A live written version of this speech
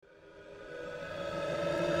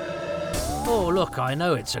Oh, look, I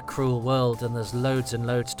know it's a cruel world and there's loads and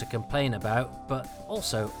loads to complain about, but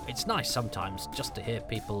also it's nice sometimes just to hear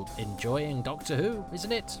people enjoying Doctor Who,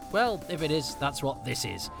 isn't it? Well, if it is, that's what this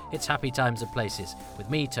is. It's Happy Times and Places, with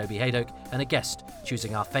me, Toby Haydock, and a guest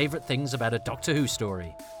choosing our favourite things about a Doctor Who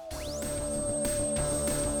story.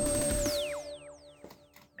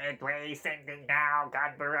 Midway sending now,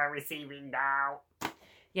 Godborough receiving now.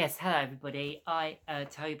 Yes, hello everybody.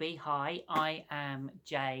 Toby, hi. I am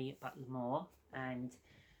Jay Butlermore, and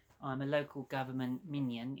I'm a local government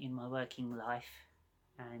minion in my working life,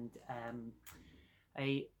 and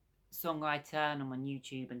a songwriter, and I'm on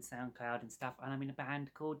YouTube and SoundCloud and stuff, and I'm in a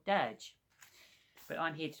band called Dirge. But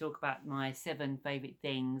I'm here to talk about my 7 favourite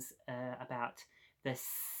things about the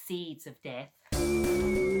Seeds of Death.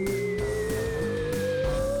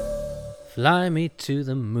 Fly me to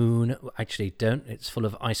the moon. Actually, don't. It's full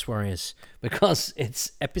of Ice Warriors because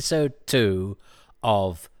it's episode 2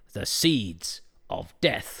 of The Seeds of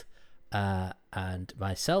Death. And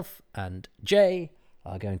myself and Jay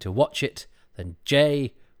are going to watch it. Then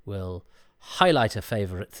Jay will highlight a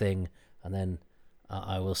favourite thing, and then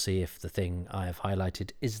I will see if the thing I have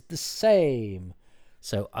highlighted is the same.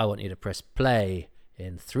 So I want you to press play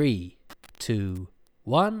in 3, 2,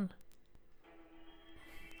 1.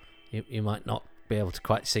 You might not be able to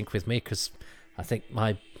quite sync with me because I think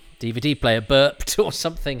my DVD player burped or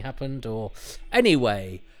something happened. Or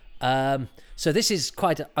anyway, so this is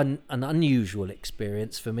quite an unusual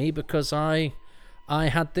experience for me because I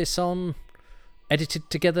had this on edited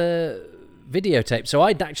together videotape. So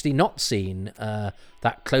I'd actually not seen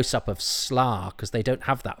that close up of Slar because they don't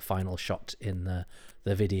have that final shot in the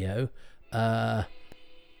video.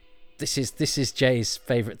 This is Jay's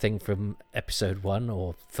favourite thing from episode 1,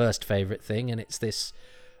 or first favourite thing, and it's this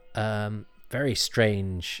very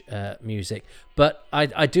strange music. But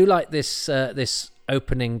I do like this this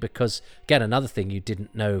opening because, again, another thing you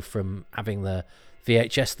didn't know from having the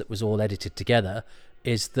VHS that was all edited together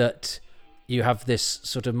is that you have this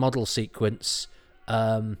sort of model sequence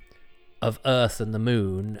of Earth and the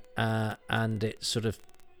Moon, and it sort of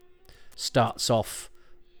starts off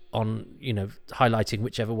on, highlighting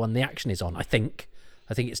whichever one the action is on. I think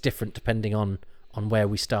it's different depending on where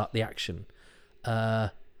we start the action.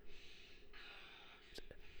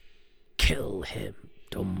 Kill him.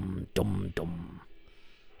 Dum dum dum.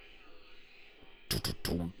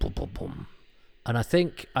 Dum bum bum bum. And I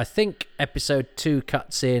think episode 2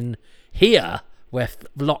 cuts in here where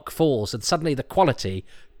Locke falls, and suddenly the quality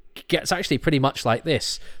gets actually pretty much like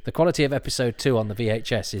this. The quality of episode 2 on the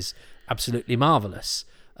VHS is absolutely marvellous.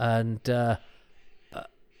 And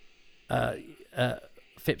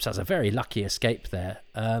Phipps has a very lucky escape there.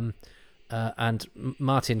 And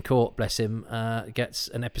Martin Court, bless him, gets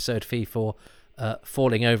an episode fee for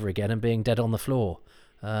falling over again and being dead on the floor.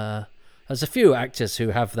 There's a few actors who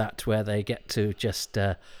have that where they get to just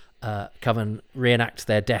come and reenact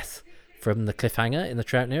their death from the cliffhanger in the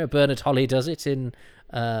Troughton era. Bernard Holly does it in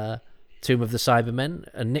Tomb of the Cybermen,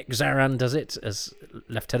 and Nick Zaran does it as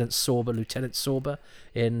Lieutenant Sorber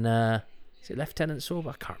in is it Lieutenant Sorber?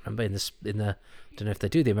 I can't remember in the I don't know if they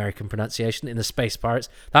do the American pronunciation in the Space Pirates.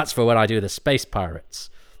 That's for when I do the Space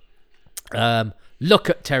Pirates. Look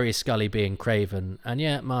at Terry Scully being Craven, and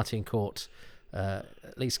yeah, Martin Court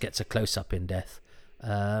at least gets a close up in death.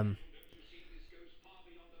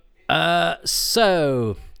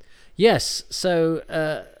 So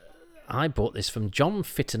I bought this from John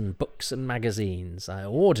Fitton Books and Magazines. I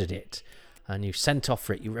ordered it, and you sent off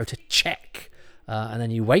for it. You wrote a check, and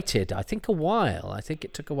then you waited, I think, a while. I think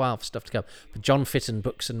it took a while for stuff to come. But John Fitton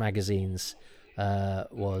Books and Magazines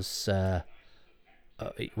was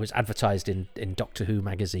advertised in Doctor Who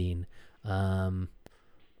magazine,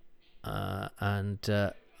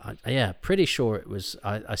 pretty sure it was.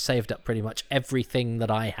 I saved up pretty much everything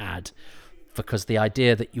that I had because the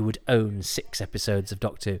idea that you would own 6 episodes of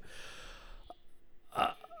Doctor Who.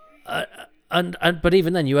 But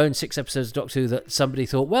even then, you own 6 episodes of Doctor Who that somebody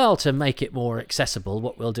thought, well, to make it more accessible,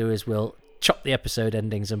 what we'll do is we'll chop the episode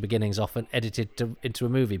endings and beginnings off and edit it into a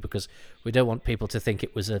movie because we don't want people to think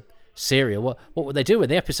it was a serial. What would they do when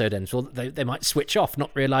the episode ends? Well, they might switch off,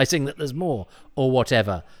 not realising that there's more or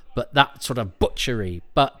whatever. But that sort of butchery.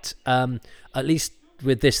 But at least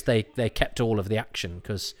with this, they kept all of the action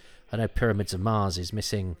because I know Pyramids of Mars is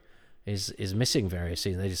missing. Is missing various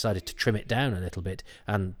scenes. They decided to trim it down a little bit,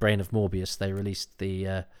 and Brain of Morbius they released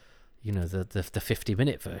the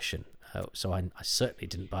 50-minute version. So I certainly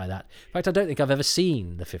didn't buy that. In fact, I don't think I've ever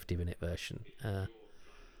seen the 50-minute version.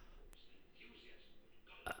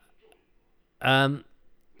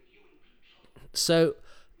 So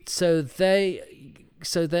they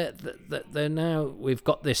so they're now, we've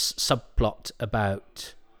got this subplot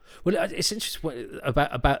about, well, it's interesting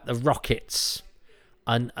about the rockets,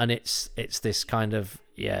 and it's this kind of,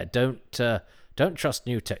 don't trust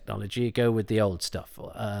new technology, go with the old stuff,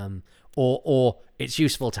 or it's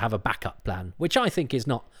useful to have a backup plan, which I think is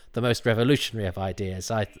not the most revolutionary of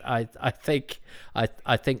ideas. I think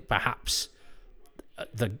perhaps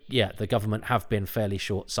the government have been fairly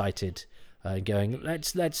short-sighted, going,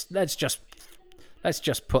 let's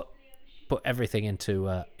just put everything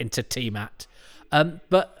into TMAT.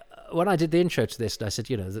 But when I did the intro to this, and I said,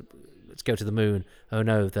 let's go to the moon. Oh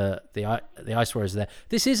no, the Ice Warriors are there.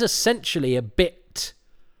 This is essentially a bit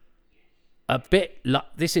like,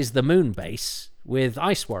 this is the moon base with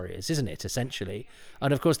Ice Warriors, isn't it, essentially?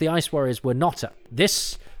 And of course the Ice Warriors were not at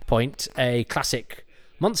this point a classic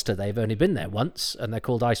monster. They've only been there once, and they're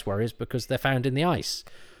called Ice Warriors because they're found in the ice.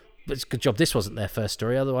 But it's a good job this wasn't their first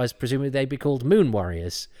story, otherwise presumably they'd be called Moon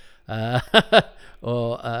Warriors.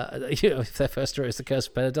 Or if their first story was The Curse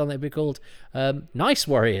of Peladon, they'd be called Nice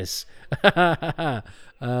Warriors. And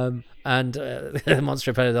the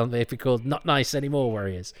Monster of Peladon, they'd be called Not Nice Anymore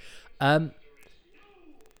Warriors.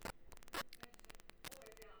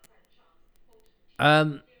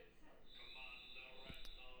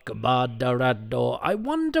 Commander Andor, I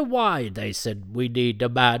wonder why they said we need a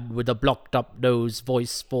man with a blocked up nose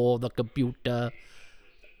voice for the computer,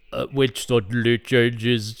 which suddenly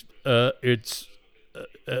changes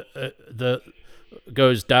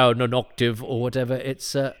goes down an octave or whatever.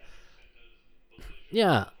 It's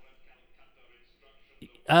yeah.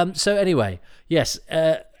 So anyway, yes.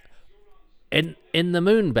 In the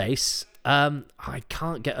moon base, I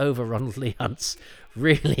can't get over Ronald Lee Hunt's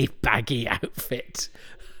really baggy outfit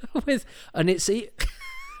with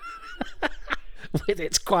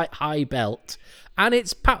its quite high belt, and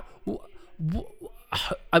it's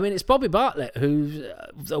it's Bobby Bartlett, who's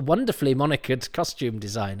a wonderfully monikered costume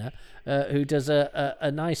designer, who does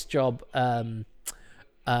a nice job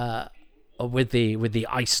with the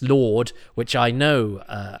Ice Lord, which I know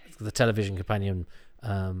the Television Companion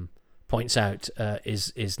points out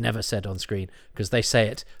is never said on screen, because they say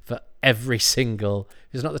it for every single.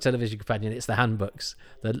 It's not the Television Companion; it's the handbooks.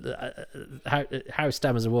 How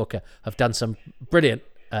Stammers and Walker have done some brilliant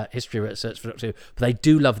history research for Doctor Who, but they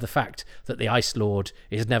do love the fact that the Ice Lord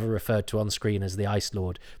is never referred to on screen as the Ice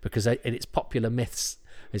Lord, because in its popular myths,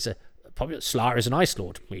 it's a popular Slar is an Ice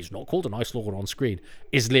Lord. He's not called an Ice Lord on screen.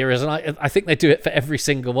 Islir is an Ice. I think they do it for every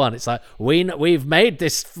single one. It's like, we've made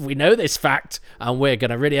this, we know this fact, and we're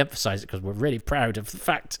going to really emphasize it because we're really proud of the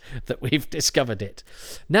fact that we've discovered it.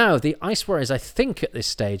 Now, the Ice Warriors, I think at this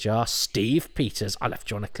stage, are Steve Peters. I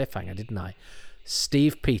left you on a cliffhanger, didn't I?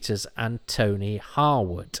 Steve Peters and Tony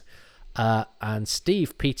Harwood. And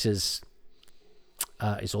Steve Peters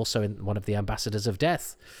is also in one of the Ambassadors of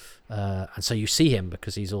Death. And so you see him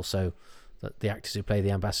because he's also, the actors who play the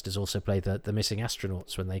ambassadors also play the missing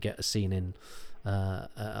astronauts when they get a scene in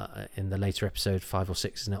the later episode 5 or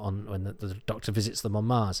 6, isn't it, on when the Doctor visits them on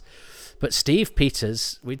Mars. But Steve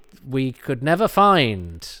Peters, we could never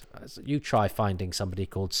find. You try finding somebody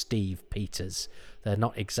called Steve Peters. They're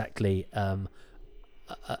not exactly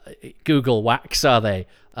Google wax, are they?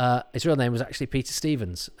 His real name was actually Peter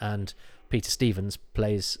Stevens, and Peter Stevens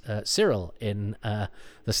plays Cyril in The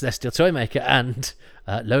Celestial Toymaker and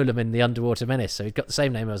Lolam in The Underwater Menace, so he's got the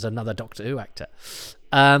same name as another Doctor Who actor.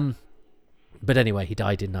 But anyway, he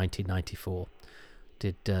died in 1994.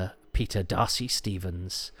 Did Peter Darcy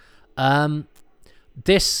Stevens.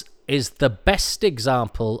 This is the best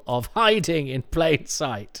example of hiding in plain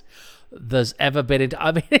sight there's ever been.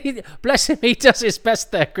 I mean, bless him, he does his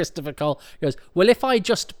best there, Christopher Cole. He goes, well, if I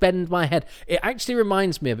just bend my head. It actually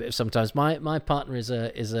reminds me a bit of sometimes. My partner is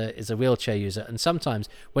a wheelchair user, and sometimes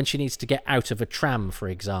when she needs to get out of a tram, for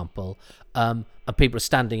example, and people are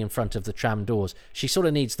standing in front of the tram doors, she sort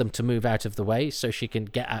of needs them to move out of the way so she can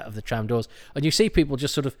get out of the tram doors. And you see people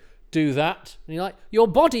just sort of do that, and you're like, your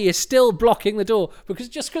body is still blocking the door, because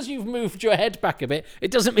just because you've moved your head back a bit, it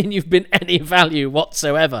doesn't mean you've been any value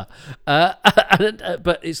whatsoever. But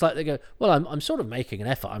it's like they go, well, I'm sort of making an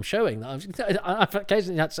effort, I'm showing that. I've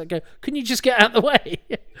occasionally had to go, can you just get out of the way?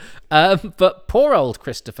 But poor old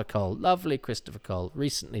Christopher Cole, lovely Christopher Cole,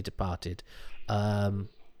 recently departed, does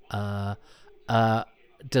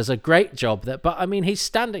a great job there. But I mean, he's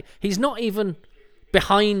not even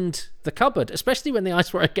behind the cupboard, especially when the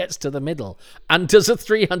Ice Warrior gets to the middle and does a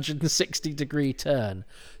 360-degree turn.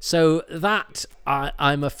 So that,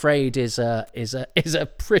 I'm afraid, is a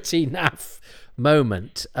pretty naff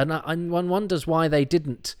moment, and one wonders why they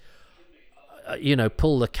didn't,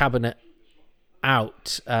 pull the cabinet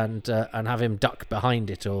out and have him duck behind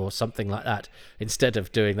it or something like that instead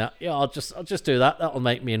of doing that. Yeah, I'll just do that. That'll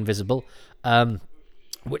make me invisible.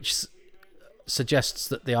 Which suggests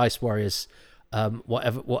that the Ice Warriors,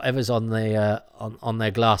 whatever's on the on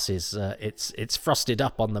their glasses, it's frosted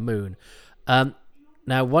up on the moon. Now,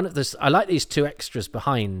 I like these two extras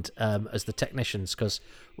behind as the technicians, because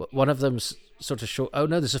one of them's sort of short. Oh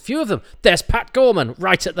no, there's a few of them. There's Pat Gorman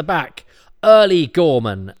right at the back. Early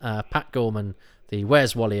Gorman, Pat Gorman, the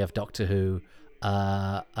Where's Wally of Doctor Who,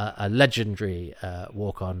 a legendary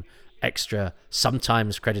walk-on extra,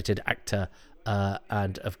 sometimes credited actor,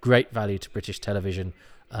 and of great value to British television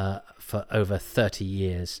for over 30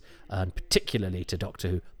 years, and particularly to Doctor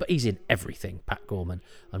Who. But he's in everything, Pat Gorman.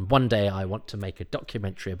 And one day I want to make a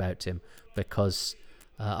documentary about him, because,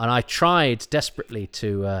 and I tried desperately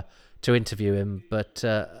to interview him, but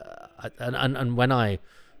and when I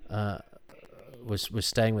was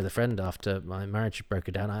staying with a friend after my marriage had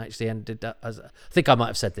broken down, I actually ended up, I think I might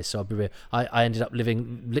have said this, so I'll be real, I ended up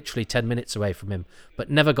living literally 10 minutes away from him, but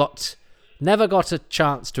never got a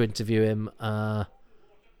chance to interview him.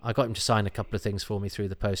 I got him to sign a couple of things for me through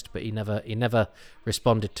the post, but he never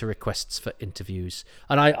responded to requests for interviews.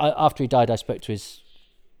 And I after he died, I spoke to his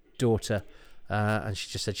daughter, and she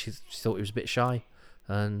just said she thought he was a bit shy.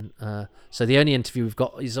 And so the only interview we've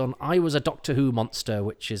got is on I Was a Doctor Who Monster,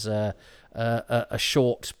 which is a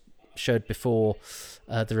short showed before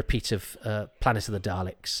the repeat of Planet of the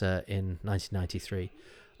Daleks in 1993.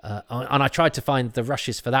 And I tried to find the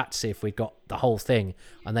rushes for that to see if we got the whole thing,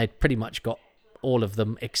 and they'd pretty much got all of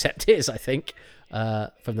them except his, I think,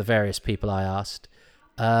 from the various people I asked.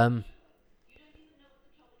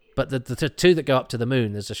 But the two that go up to the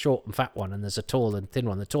moon, there's a short and fat one, and there's a tall and thin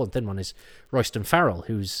one. The tall and thin one is Royston Farrell,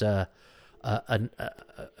 who's an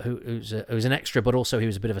extra, but also he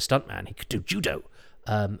was a bit of a stuntman. He could do judo,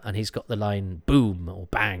 and he's got the line "boom" or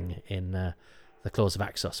 "bang" in The Claws of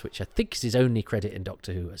Axos, which I think is his only credit in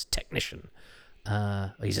Doctor Who as technician.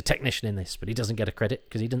 He's a technician in this, but he doesn't get a credit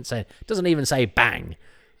because he doesn't even say "bang."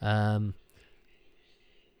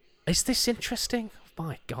 Is this interesting?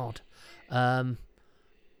 My God.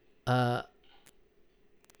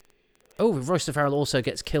 Royston Farrell also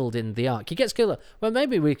gets killed in the Ark. He gets killed. Well,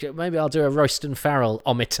 maybe I'll do a Royston Farrell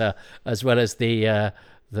ometer as well as the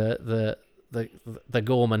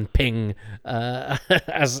Gorman ping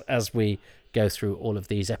as we go through all of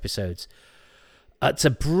these episodes. It's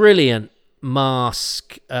a brilliant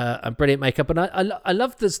mask and brilliant makeup, and I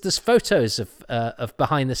love there's photos of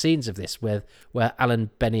behind the scenes of this where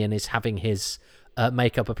Alan Bennion is having his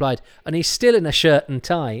makeup applied, and he's still in a shirt and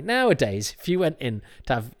tie. Nowadays, if you went in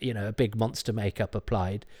to have a big monster makeup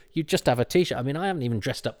applied, you'd just have a t-shirt. I mean, I haven't even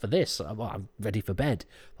dressed up for this. I'm ready for bed.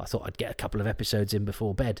 I thought I'd get a couple of episodes in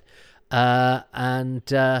before bed, but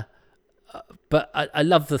I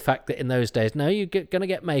love the fact that in those days, no, you're going to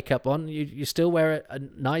get makeup on. You still wear a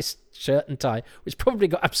nice shirt and tie, which probably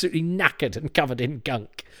got absolutely knackered and covered in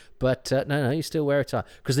gunk. But no, you still wear a tie.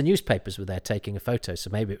 Because the newspapers were there taking a photo,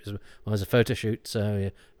 so maybe it was a photo shoot,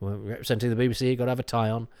 so we're representing the BBC, you've got to have a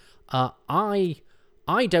tie on. I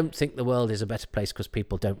don't think the world is a better place because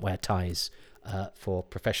people don't wear ties for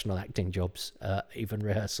professional acting jobs, even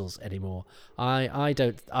rehearsals anymore. I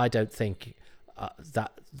don't think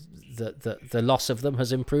that the loss of them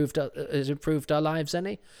has improved our lives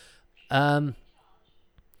any.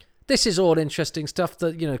 This is all interesting stuff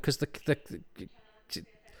that because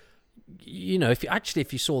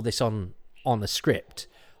if you saw this on the script,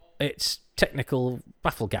 it's technical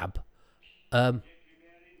bafflegab.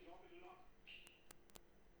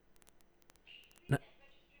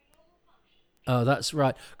 Oh, that's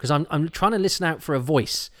right. Because I'm trying to listen out for a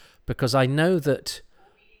voice, because I know that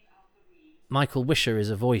Michael Wisher is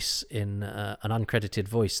a voice in an uncredited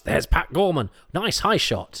voice. There's Pat Gorman. Nice high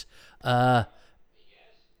shot. Is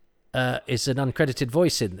an uncredited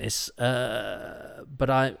voice in this, but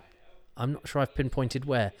I'm not sure I've pinpointed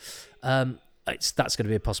where. That's going to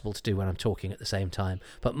be impossible to do when I'm talking at the same time.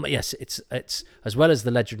 But yes, it's as well as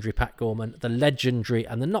the legendary Pat Gorman, the legendary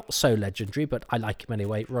and the not so legendary, but I like him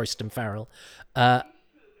anyway, Royston Farrell,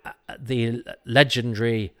 the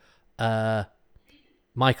legendary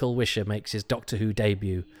Michael Wisher makes his Doctor Who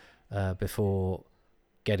debut before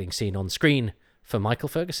getting seen on screen for Michael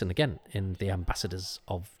Ferguson again in The Ambassadors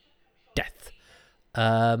of Death.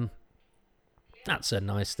 That's a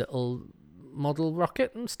nice little model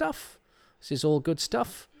rocket and stuff. This is all good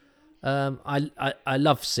stuff. I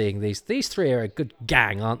love seeing these. These three are a good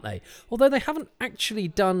gang, aren't they? Although they haven't actually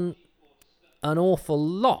done an awful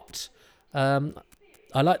lot. I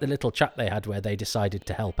like the little chat they had where they decided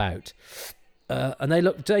to help out. And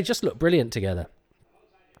they just look brilliant together.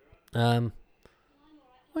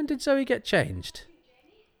 When did Zoe get changed?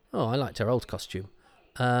 Oh, I liked her old costume.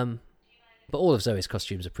 But all of Zoe's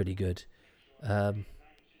costumes are pretty good. Yes,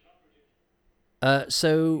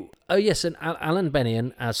 and Alan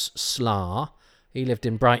Bennion as Slar. He lived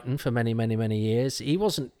in Brighton for many, many, many years. He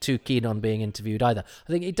wasn't too keen on being interviewed either.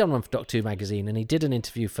 I think he'd done one for Doctor Who magazine, and he did an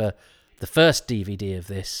interview for the first DVD of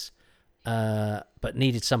this, but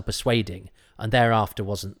needed some persuading, and thereafter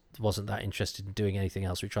wasn't that interested in doing anything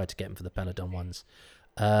else. We tried to get him for the Peladon ones.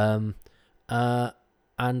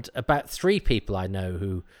 And about 3 people I know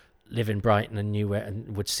who live in Brighton and knew where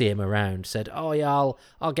and would see him around said, "Oh yeah,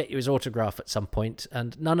 I'll get you his autograph at some point,"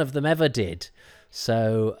 and none of them ever did.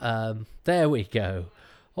 So there we go.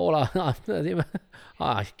 All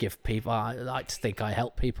I give people, I like to think I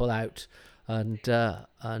help people out, and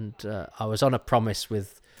I was on a promise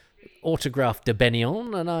with autograph de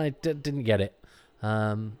Bennion, and I didn't get it.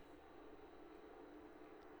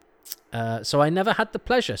 So I never had the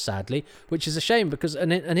pleasure, sadly, which is a shame because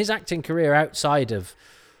and his acting career outside of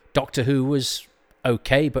Doctor Who was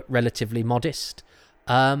okay, but relatively modest.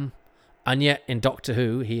 And yet in Doctor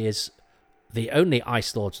Who, he is the only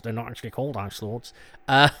Ice Lords. They're not actually called Ice Lords.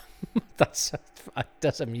 That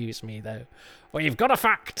does amuse me, though. Well, you've got a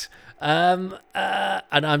fact. And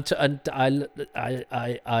I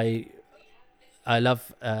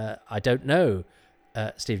love. I don't know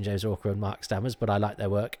Stephen James Walker and Mark Stammers, but I like their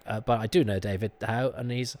work. But I do know David Howe,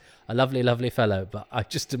 and he's a lovely, lovely fellow. But I'm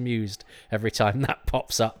just amused every time that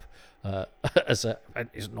pops up as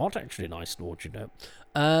it's not actually an Ice Lord, you know.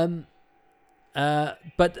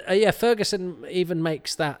 But Ferguson even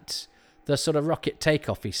makes that the sort of rocket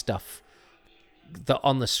takeoffy stuff that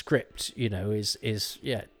on the script, you know, is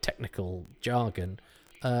technical jargon,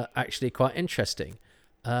 actually quite interesting.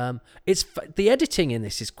 It's the editing in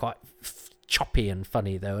this is quite choppy and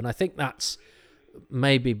funny though, and I think that's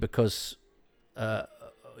maybe because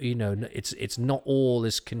it's not all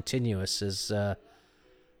as continuous as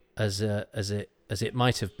it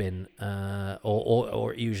might have been,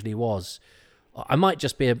 or it usually was. I might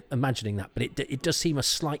just be imagining that, but it does seem a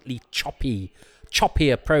slightly choppier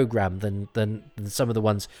program than some of the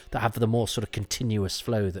ones that have the more sort of continuous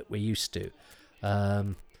flow that we're used to,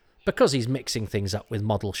 because he's mixing things up with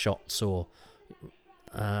model shots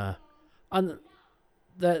and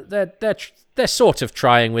they're sort of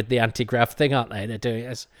trying with the anti-grav thing, aren't they? They're doing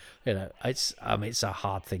it, you know. It's a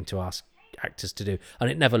hard thing to ask actors to do, and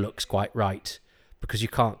it never looks quite right because you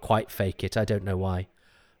can't quite fake it. I don't know why.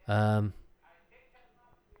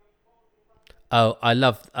 Oh, I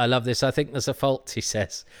love this. I think there's a fault, he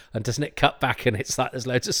says. And doesn't it cut back and it's like there's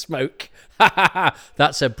loads of smoke?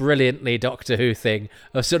 That's a brilliantly Doctor Who thing.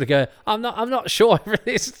 I sort of go, I'm not sure if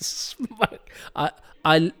it's smoke.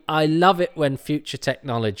 I love it when future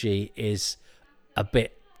technology is a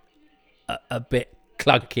bit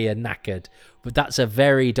clunky and knackered. But that's a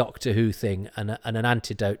very Doctor Who thing and an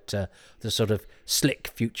antidote to the sort of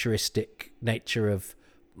slick futuristic nature of,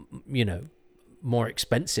 you know, more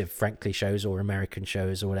expensive, frankly, shows or American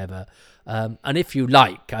shows or whatever. And if you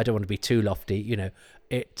like, I don't want to be too lofty, you know,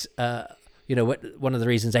 one of the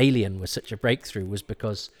reasons Alien was such a breakthrough was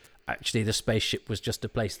because actually the spaceship was just a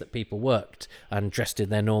place that people worked and dressed in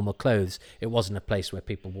their normal clothes. It wasn't a place where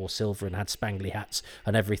people wore silver and had spangly hats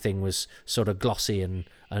and everything was sort of glossy and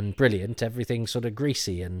brilliant. Everything sort of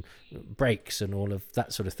greasy and breaks and all of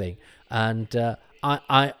that sort of thing. And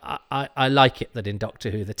I like it that in Doctor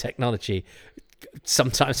Who the technology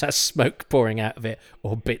sometimes has smoke pouring out of it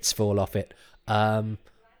or bits fall off it,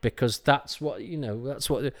 because that's what, you know, that's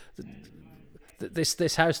what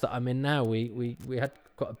this house that I'm in now, we had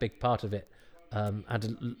quite a big part of it had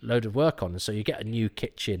a load of work on, and so you get a new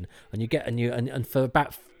kitchen and you get a new and for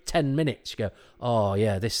about 10 minutes you go, oh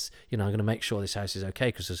yeah, this, you know, I'm going to make sure this house is okay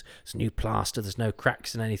because there's new plaster, there's no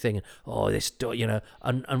cracks in anything, and oh, this door, you know,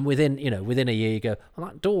 and within a year you go, oh,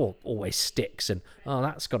 that door always sticks, and oh,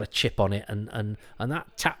 that's got a chip on it, and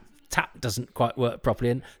that tap doesn't quite work properly,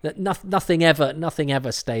 and that nothing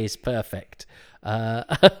ever stays perfect.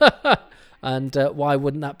 And why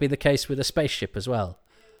wouldn't that be the case with a spaceship as well?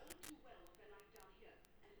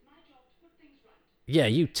 Yeah,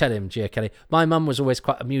 you tell him, Gia Kelly. My mum was always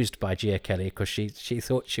quite amused by Gia Kelly because she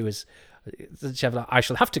thought she was. She like, I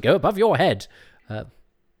shall have to go above your head.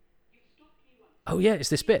 Oh yeah, it's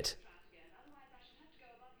this bit.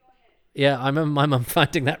 Yeah, I remember my mum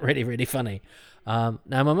finding that really, really funny. Now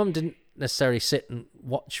my mum didn't necessarily sit and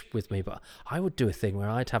watch with me, but I would do a thing where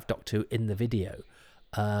I'd have Doctor Who in the video.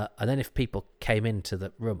 And then if people came into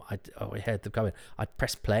the room, I heard them coming, I'd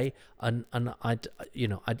press play and I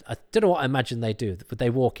don't know what I imagine they do. Would they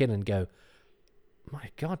walk in and go, my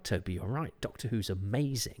God, Toby, you're right, Doctor Who's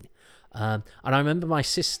amazing. And I remember my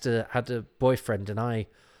sister had a boyfriend, and I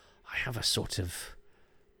have a sort of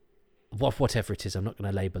whatever it is. I'm not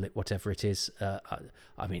going to label it whatever it is.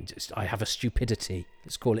 I mean, I have a stupidity.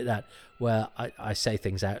 Let's call it that, where I say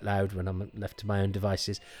things out loud when I'm left to my own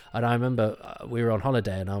devices. And I remember we were on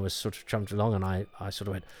holiday, and I was sort of trudging along, and I sort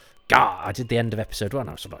of went, "God!" I did the end of episode 1.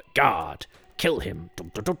 I was sort of like, "God, kill him!"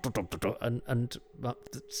 And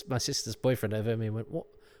my sister's boyfriend over me went, "What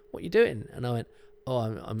are you doing?" And I went, "Oh,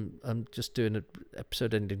 I'm just doing an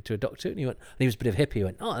episode ending to a Doctor." And he was a bit of a hippie. He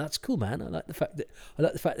went, "Oh, that's cool, man. I like the fact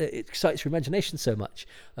that it excites your imagination so much."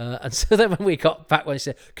 And so then when we got back, when I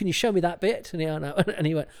said, "Can you show me that bit?" and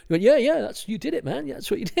he went, "Yeah, that's you did it, man. Yeah,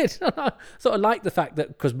 that's what you did." And I sort of like the fact that,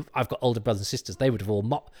 because I've got older brothers and sisters, they would have all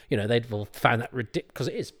they'd have all found that ridiculous, because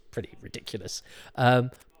it is pretty ridiculous.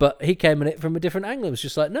 But he came at it from a different angle. It was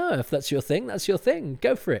just like, no, if that's your thing, that's your thing.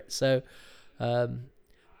 Go for it. So.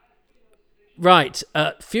 Right,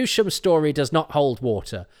 Fewsham's story does not hold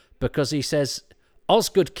water, because he says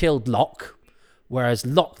Osgood killed Locke, whereas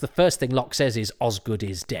Locke, the first thing Locke says is Osgood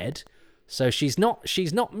is dead. So she's not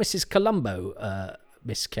Mrs. Columbo,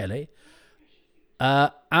 Miss Kelly.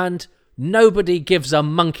 And nobody gives a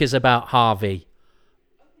monkeys about Harvey,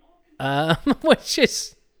 which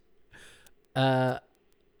is so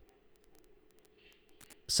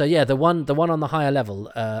yeah. The one on the higher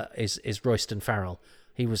level is Royston Farrell.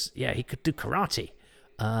 He could do karate,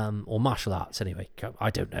 or martial arts anyway.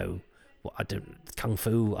 I don't know. Kung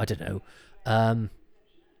fu. I don't know.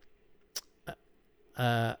 And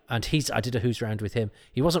I did a Who's Round with him.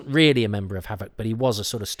 He wasn't really a member of Havoc, but he was a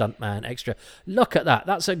sort of stuntman extra. Look at that.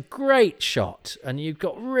 That's a great shot, and you've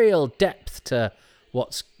got real depth to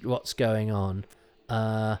what's going on.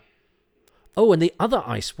 And the other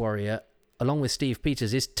Ice Warrior, along with Steve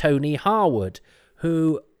Peters, is Tony Harwood,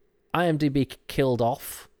 who IMDb killed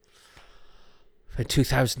off in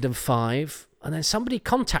 2005, and then somebody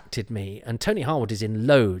contacted me, and Tony Harwood is in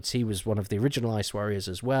loads. He was one of the original Ice Warriors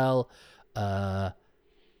as well.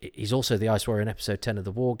 He's also the Ice Warrior in episode 10 of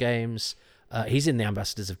the War Games. He's in the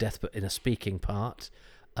Ambassadors of Death, but in a speaking part.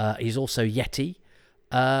 He's also Yeti.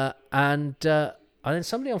 And then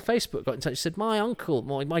somebody on Facebook got in touch and said,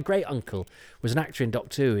 my great uncle was an actor in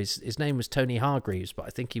Doctor Who. His name was Tony Hargreaves, but I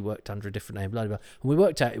think he worked under a different name. Blah, blah, blah. And we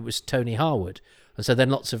worked out it was Tony Harwood. And so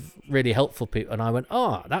then lots of really helpful people. And I went,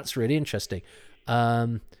 "Oh, that's really interesting."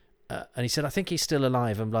 And he said, "I think he's still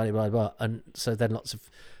alive," and blah, blah, blah. And so then lots of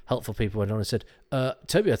helpful people went on and said,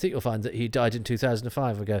 "Toby, I think you'll find that he died in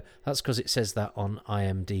 2005. I go, "That's because it says that on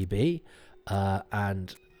IMDb.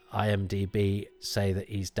 And IMDb say that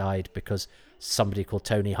he's died because somebody called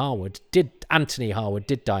Anthony Harwood did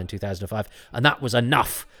die in 2005, and that was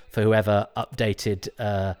enough for whoever updated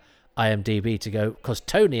IMDb to go, because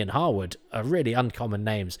Tony and Harwood are really uncommon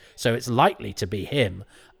names, so it's likely to be him,"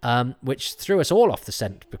 which threw us all off the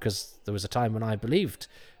scent, because there was a time when I believed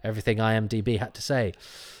everything IMDb had to say.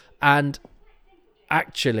 And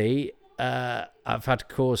actually, I've had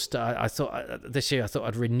cause to, I thought this year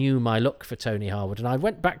I'd renew my look for Tony Harwood, and I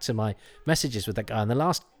went back to my messages with that guy, and the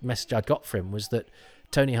last message I'd got for him was that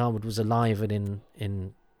Tony Harwood was alive and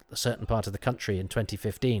in a certain part of the country in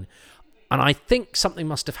 2015. And I think something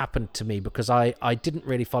must have happened to me, because I didn't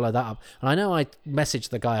really follow that up. And I know I messaged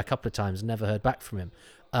the guy a couple of times and never heard back from him.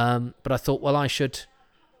 But I thought, well, I've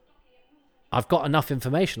got enough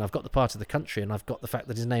information. I've got the part of the country, and I've got the fact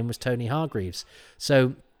that his name was Tony Hargreaves.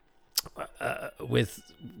 So with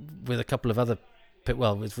a couple of other,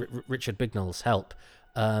 with Richard Bignell's help,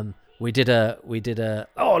 we did a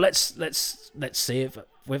let's see if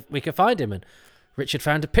we can find him. And Richard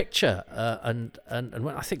found a picture, and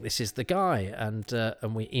went, "I think this is the guy," and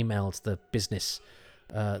we emailed the business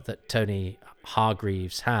that Tony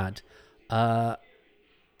Hargreaves had,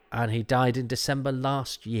 and he died in December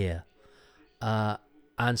last year,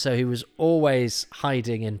 and so he was always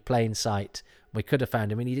hiding in plain sight. We could have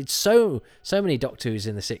found him, and he did so many Doctor Who's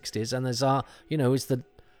in the 60s, and there's is the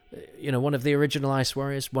one of the original Ice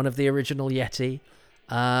Warriors, one of the original Yeti.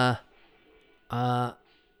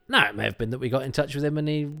 Now, it may have been that we got in touch with him and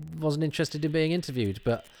he wasn't interested in being interviewed,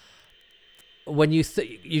 but when you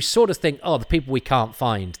sort of think, oh, the people we can't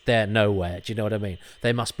find, they're nowhere. Do you know what I mean?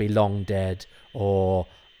 They must be long dead, or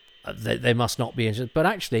they must not be interested. But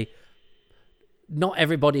actually, not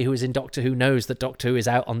everybody who is in Doctor Who knows that Doctor Who is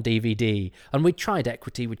out on DVD. And we tried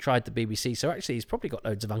Equity, we tried the BBC, so actually he's probably got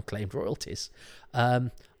loads of unclaimed royalties.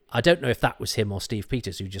 I don't know if that was him or Steve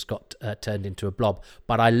Peters who just got turned into a blob,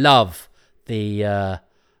 but I love the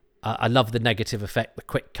negative effect, the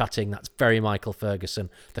quick cutting. That's very Michael Ferguson,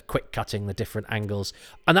 the quick cutting, the different angles.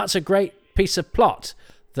 And that's a great piece of plot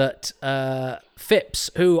that Phipps,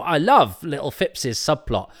 who I love, little Phipps's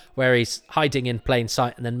subplot where he's hiding in plain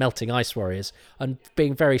sight and then melting ice warriors and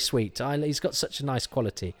being very sweet. He's got such a nice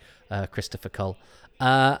quality, Christopher Cole.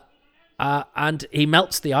 And he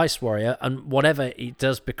melts the ice warrior, and whatever he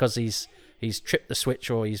does because he's tripped the switch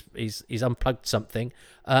or he's unplugged something,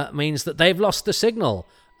 means that they've lost the signal.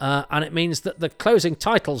 And it means that the closing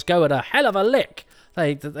titles go at a hell of a lick.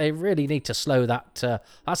 They really need to slow that.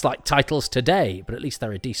 That's like titles today, but at least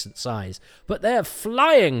they're a decent size. But they're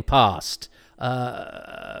flying past.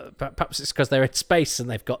 Perhaps it's because they're in space and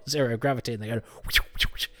they've got zero gravity and they go...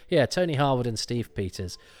 Yeah, Tony Harwood and Steve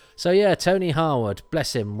Peters. So yeah, Tony Harwood,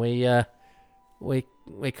 bless him. We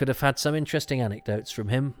could have had some interesting anecdotes from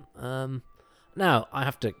him. Now, I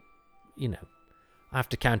have to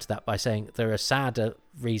counter that by saying there are sadder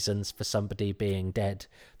reasons for somebody being dead.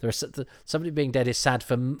 Somebody being dead is sad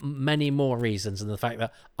for many more reasons than the fact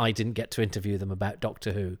that I didn't get to interview them about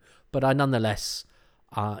Doctor Who. But I nonetheless,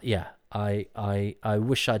 I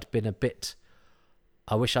wish I'd been a bit.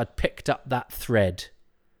 I wish I'd picked up that thread,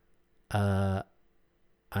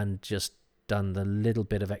 and just done the little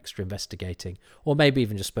bit of extra investigating, or maybe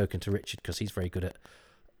even just spoken to Richard, because he's very good at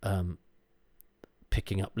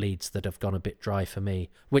picking up leads that have gone a bit dry for me,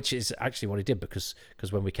 which is actually what he did, because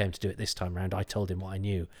when we came to do it this time round, I told him what I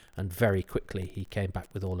knew, and very quickly he came back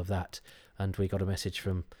with all of that, and we got a message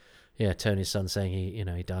from Tony's son saying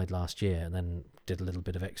he died last year, and then did a little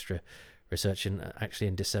bit of extra research actually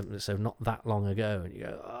in December, so not that long ago, and you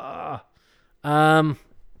go,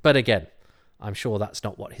 but again, I'm sure that's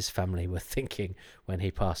not what his family were thinking when he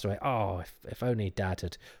passed away. Oh, if only Dad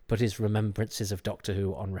had put his remembrances of Doctor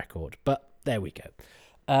Who on record. But there we go.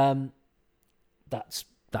 That's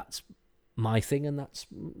my thing, and that's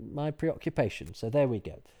my preoccupation. So there we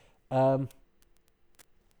go.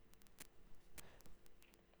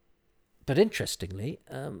 But interestingly,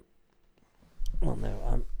 I'll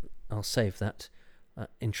save that.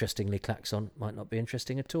 Interestingly, Klaxon might not be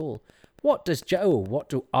interesting at all. What do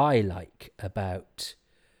I like about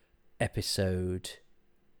episode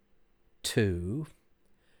 2?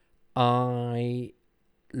 I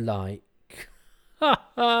like...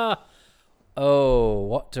 Well,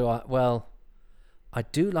 I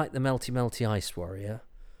do like the Melty Ice Warrior.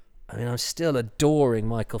 I mean, I'm still adoring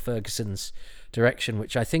Michael Ferguson's direction,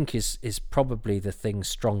 which I think is probably the thing's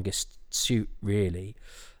strongest suit, really.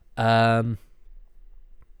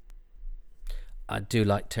 I do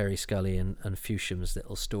like Terry Scully and Fewsham's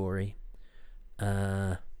little story.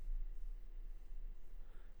 I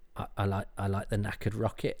like the knackered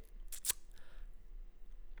rocket.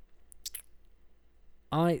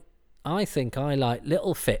 I think I like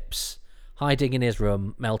little Phipps hiding in his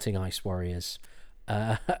room, melting ice warriors,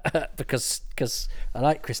 because I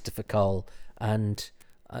like Christopher Cole, and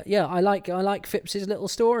I like Phipps's little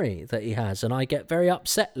story that he has, and I get very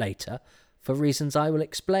upset later for reasons I will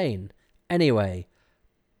explain. Anyway,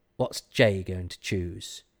 what's Jay going to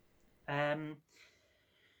choose?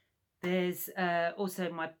 There's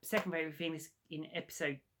also my second favourite thing is in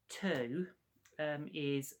episode 2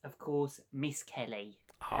 is, of course, Miss Kelly.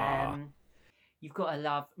 You've got to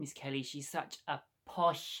love Miss Kelly. She's such a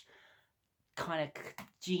posh kind of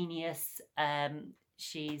genius.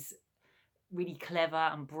 She's really clever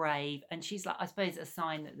and brave. And she's like, I suppose, a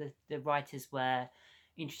sign that the writers were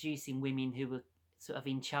introducing women who were sort of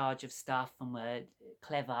in charge of stuff and were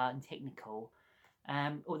clever and technical,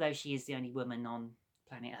 although she is the only woman on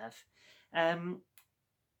planet Earth.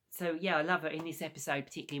 So yeah, I love her in this episode,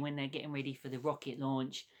 particularly when they're getting ready for the rocket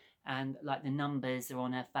launch and like the numbers are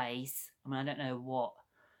on her face. I mean, I don't know what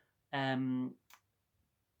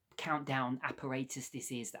countdown apparatus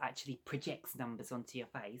this is that actually projects numbers onto your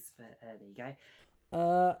face, but there you go.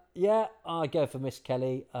 Yeah, I go for Miss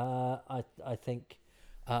Kelly. I think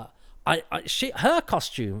her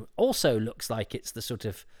costume also looks like it's the sort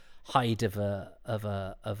of hide of an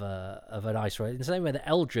ice warrior. In the same way that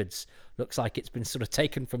Eldred's looks like it's been sort of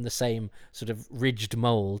taken from the same sort of ridged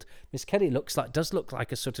mold. Miss Kelly does look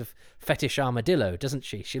like a sort of fetish armadillo, doesn't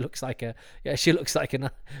she? She looks like she looks like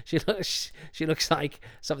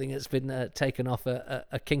something that's been taken off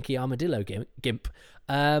a kinky armadillo gimp.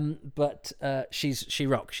 But she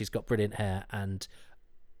rocks. She's got brilliant hair, and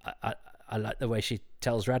I like the way she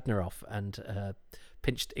tells Radner off, and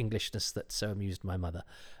pinched Englishness that so amused my mother.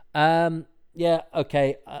 Yeah,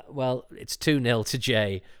 okay. Well, it's 2-0 to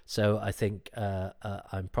Jay, so I think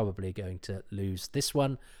I'm probably going to lose this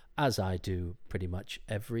one, as I do pretty much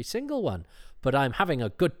every single one. But I'm having a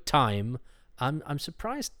good time. I'm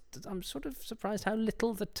surprised. I'm sort of surprised how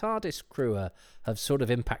little the TARDIS crew have sort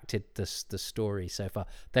of impacted the story so far.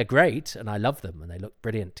 They're great, and I love them, and they look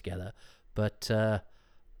brilliant together. But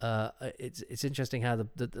it's interesting how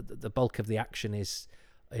the bulk of the action is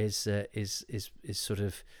sort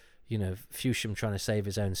of, you know, Fusham trying to save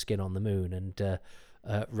his own skin on the moon, and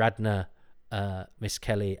Radna, Miss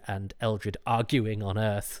Kelly, and Eldred arguing on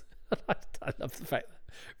Earth. I love the fact that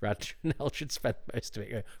Radna and Eldred spent most of it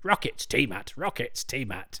going, "Rockets, T-Mat, rockets,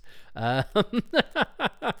 T-Mat."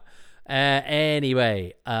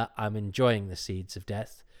 Anyway, I'm enjoying the Seeds of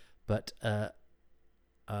Death, but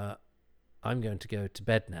I'm going to go to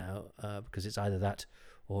bed now, because it's either that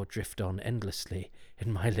or drift on endlessly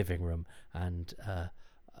in my living room, and I'm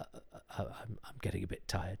getting a bit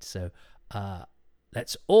tired. So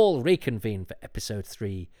let's all reconvene for episode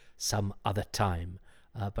 3 some other time.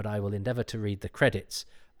 But I will endeavour to read the credits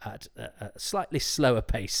at a slightly slower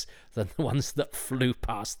pace than the ones that flew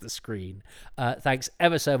past the screen. Thanks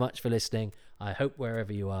ever so much for listening. I hope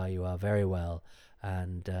wherever you are very well,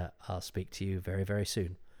 and I'll speak to you very, very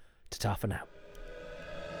soon. Ta-ta for now.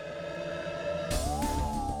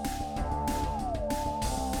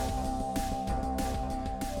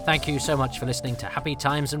 Thank you so much for listening to Happy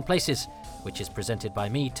Times and Places, which is presented by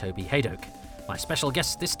me, Toby Haydock. My special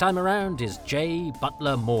guest this time around is J.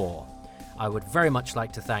 Butler Moore. I would very much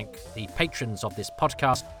like to thank the patrons of this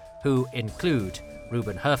podcast, who include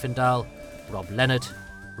Ruben Herfindahl, Rob Leonard,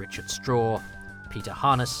 Richard Straw, Peter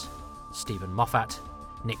Harness, Stephen Moffat,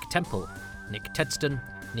 Nick Temple, Nick Tedston,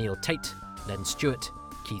 Neil Tate, Len Stewart,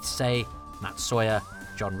 Keith Say, Matt Sawyer,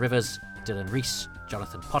 John Rivers, Dylan Rees,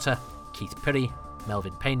 Jonathan Potter, Keith Pirrie,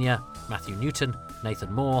 Melvin Pena, Matthew Newton,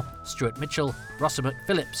 Nathan Moore, Stuart Mitchell, Rosamund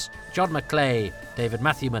Phillips, John McClay, David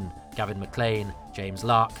Matthewman, Gavin McLean, James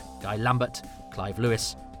Lark, Guy Lambert, Clive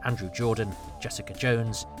Lewis, Andrew Jordan, Jessica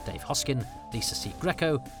Jones, Dave Hoskin, Lisa C.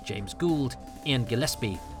 Greco, James Gould, Ian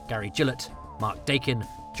Gillespie, Gary Gillett, Mark Dakin,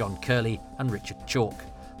 John Curley, and Richard Chalk.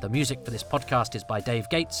 The music for this podcast is by Dave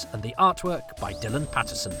Gates, and the artwork by Dylan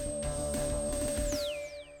Patterson.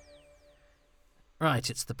 Right,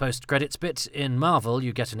 it's the post-credits bit. In Marvel,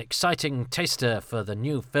 you get an exciting taster for the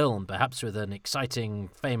new film, perhaps with an exciting,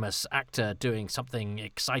 famous actor doing something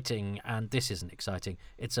exciting, and this isn't exciting.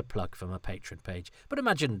 It's a plug from a Patreon page. But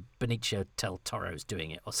imagine Benicio del Toro's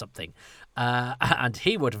doing it or something. And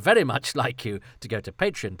he would very much like you to go to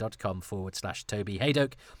patreon.com/Toby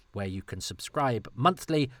Haydock, where you can subscribe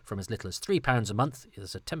monthly from as little as £3 a month.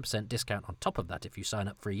 There's a 10% discount on top of that if you sign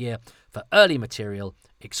up for a year, for early material,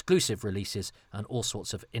 exclusive releases, and all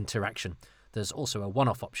sorts of interaction. There's also a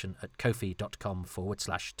one-off option at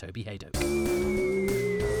ko-fi.com/Toby Haydock.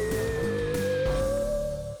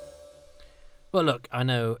 Well, look, I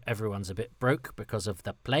know everyone's a bit broke because of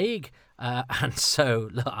the plague, and so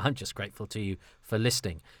look, I'm just grateful to you for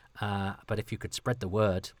listening. But if you could spread the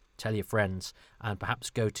word, tell your friends, and perhaps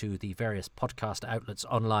go to the various podcast outlets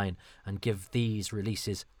online and give these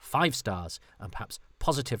releases 5 stars and perhaps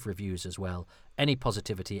positive reviews as well. Any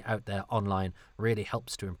positivity out there online really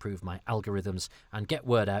helps to improve my algorithms and get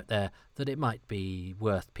word out there that it might be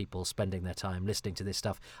worth people spending their time listening to this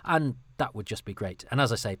stuff, and that would just be great. And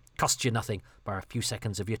as I say, costs you nothing but a few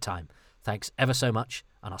seconds of your time. Thanks ever so much,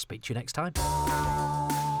 and I'll speak to you next time.